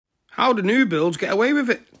How do new builds get away with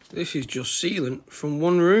it? This is just sealant from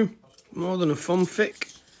one room, more than a thumb thick.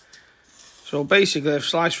 So basically I've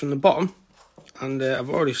sliced from the bottom, and I've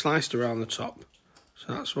already sliced around the top.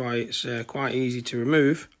 So that's why it's quite easy to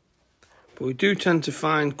remove. But we do tend to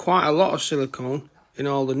find quite a lot of silicone in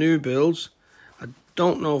all the new builds. I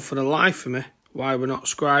don't know for the life of me why we're not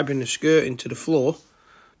scribing the skirting to the floor,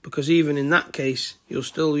 because even in that case you'll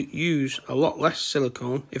still use a lot less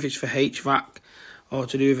silicone if it's for HVAC or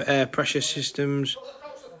to do with air pressure systems.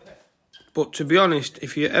 But to be honest,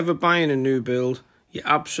 if you're ever buying a new build, you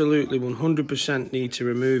absolutely 100% need to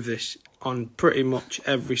remove this on pretty much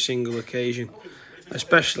every single occasion,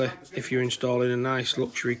 especially if you're installing a nice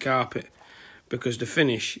luxury carpet, because the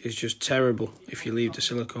finish is just terrible if you leave the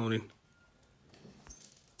silicone in.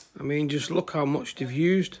 I mean, just look how much they've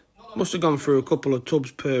used. Must have gone through a couple of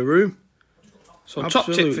tubs per room. So top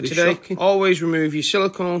tip for today, always remove your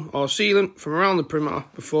silicone or sealant from around the perimeter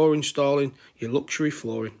before installing your luxury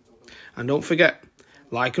flooring. And don't forget,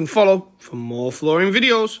 like and follow for more flooring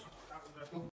videos.